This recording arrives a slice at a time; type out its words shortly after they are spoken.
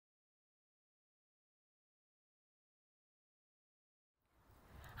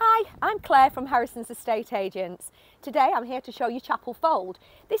Hi, I'm Claire from Harrison's Estate Agents. Today I'm here to show you Chapel Fold.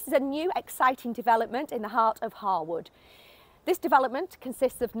 This is a new exciting development in the heart of Harwood. This development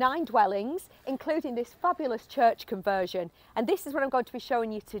consists of 9 dwellings, including this fabulous church conversion, and this is what I'm going to be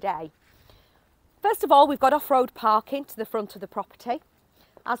showing you today. First of all, we've got off-road parking to the front of the property.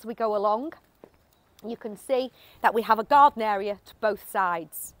 As we go along, you can see that we have a garden area to both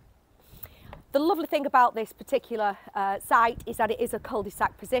sides. The lovely thing about this particular site is that it is a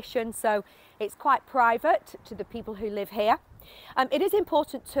cul-de-sac position, so it's quite private to the people who live here. It is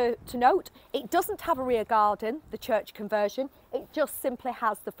important to note, it doesn't have a rear garden, the church conversion, it just simply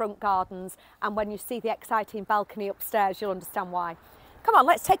has the front gardens, and when you see the exciting balcony upstairs, you'll understand why. Come on,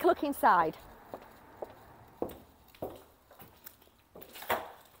 let's take a look inside.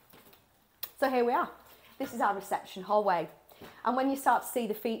 So here we are. This is our reception hallway. And when you start to see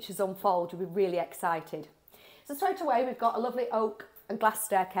the features unfold, you'll be really excited. So straight away, we've got a lovely oak and glass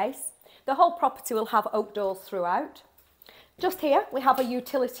staircase. The whole property will have oak doors throughout. Just here, we have a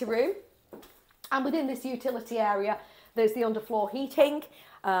utility room. And within this utility area, there's the underfloor heating,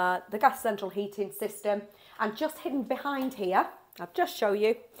 the gas central heating system. And just hidden behind here, I'll just show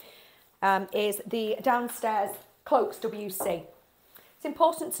you, is the downstairs cloaks WC. It's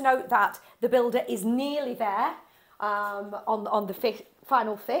important to note that the builder is nearly there on the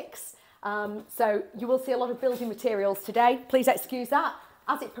final fix. So you will see a lot of building materials today. Please excuse that.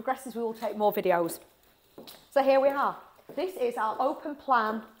 As it progresses, we will take more videos. So here we are. This is our open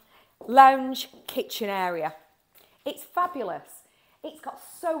plan lounge kitchen area. It's fabulous. It's got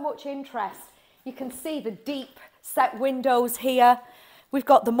so much interest. You can see the deep set windows here. We've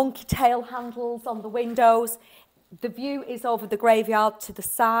got the monkey tail handles on the windows. The view is over the graveyard to the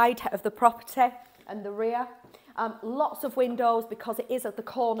side of the property and the rear. Lots of windows because it is at the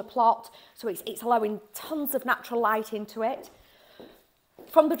corner plot, so it's allowing tons of natural light into it.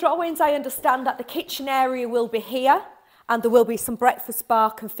 From the drawings, I understand that the kitchen area will be here and there will be some breakfast bar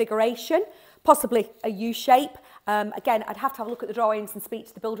configuration, possibly a U-shape. Again, I'd have to have a look at the drawings and speak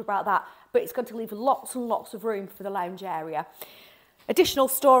to the builder about that, but it's going to leave lots and lots of room for the lounge area. Additional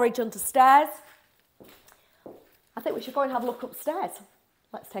storage under stairs. I think we should go and have a look upstairs.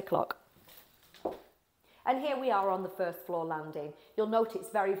 Let's take a look. And here we are on the first floor landing. You'll note it's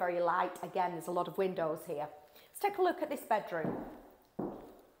very, very light. Again, there's a lot of windows here. Let's take a look at this bedroom.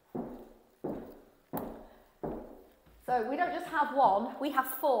 So we don't just have one, we have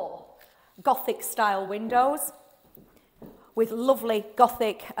 4 Gothic style windows with lovely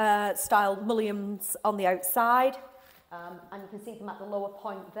Gothic style mullions on the outside. And you can see them at the lower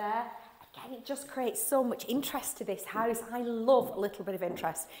point there. Again, it just creates so much interest to this house. I love a little bit of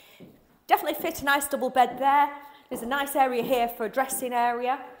interest. Definitely fit a nice double bed there. There's a nice area here for a dressing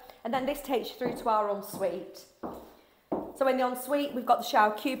area. And then this takes you through to our ensuite. So in the ensuite, we've got the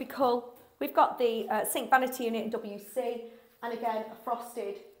shower cubicle. We've got the sink vanity unit in WC. And again, a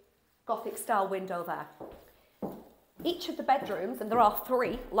frosted Gothic style window there. Each of the bedrooms, and there are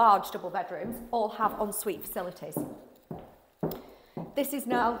 3 large double bedrooms, all have ensuite facilities. This is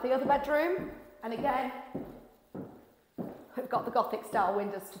now the other bedroom. And again, we've got the Gothic style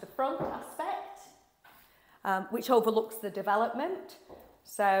windows to the front aspect, which overlooks the development.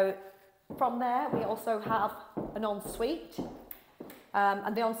 So from there, we also have an ensuite.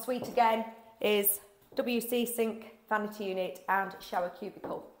 And the ensuite again is WC sink, vanity unit and shower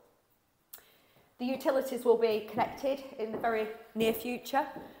cubicle. The utilities will be connected in the very near future,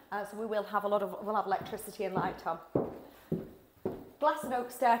 so we'll have electricity and light on. Glass and oak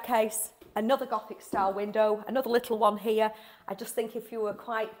staircase. Another Gothic style window, another little one here. I just think if you were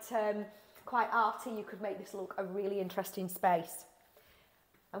quite arty, you could make this look a really interesting space.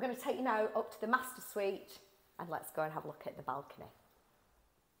 I'm going to take you now up to the master suite and let's go and have a look at the balcony.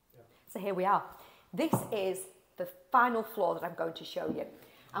 Yeah. So here we are. This is the final floor that I'm going to show you.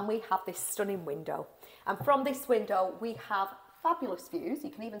 And we have this stunning window. And from this window, we have fabulous views. You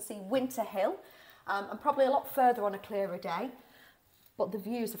can even see Winter Hill, and probably a lot further on a clearer day. But the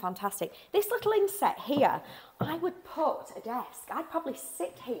views are fantastic. This little inset here, I would put a desk. I'd probably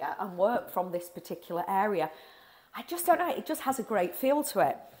sit here and work from this particular area. I just don't know, it just has a great feel to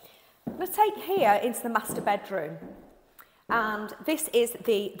it. I'm going to take here into the master bedroom. And this is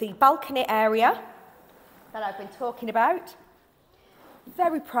the balcony area that I've been talking about.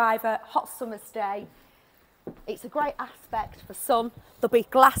 Very private, hot summer's day. It's a great aspect for sun. There'll be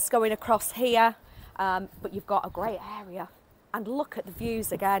glass going across here, but you've got a great area. And look at the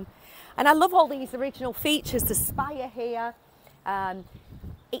views again. And I love all these original features, the spire here.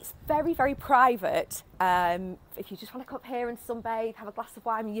 It's very, very private. If you just want to come up here and sunbathe, have a glass of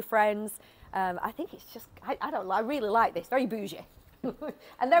wine with your friends, I think it's just, I really like this, very bougie.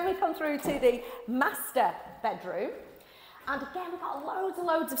 And then we come through to the master bedroom. And again, we've got loads and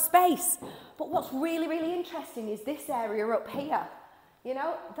loads of space. But what's really, really interesting is this area up here. You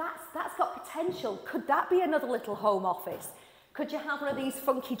know, that's got potential. Could that be another little home office? Could you have one of these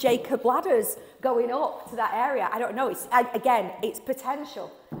funky Jacob ladders going up to that area? I don't know. Again, it's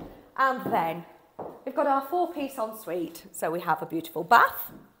potential. And then we've got our 4-piece ensuite. So we have a beautiful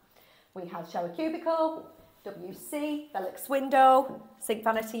bath. We have shower cubicle, WC, Velux window, sink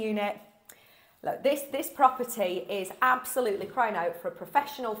vanity unit. Look, this property is absolutely crying out for a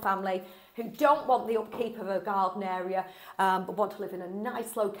professional family who don't want the upkeep of a garden area, but want to live in a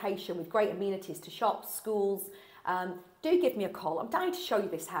nice location with great amenities to shops, schools. Do give me a call. I'm dying to show you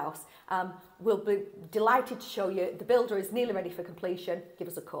this house. We'll be delighted to show you. The builder is nearly ready for completion. Give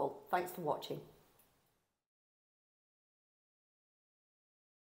us a call. Thanks for watching.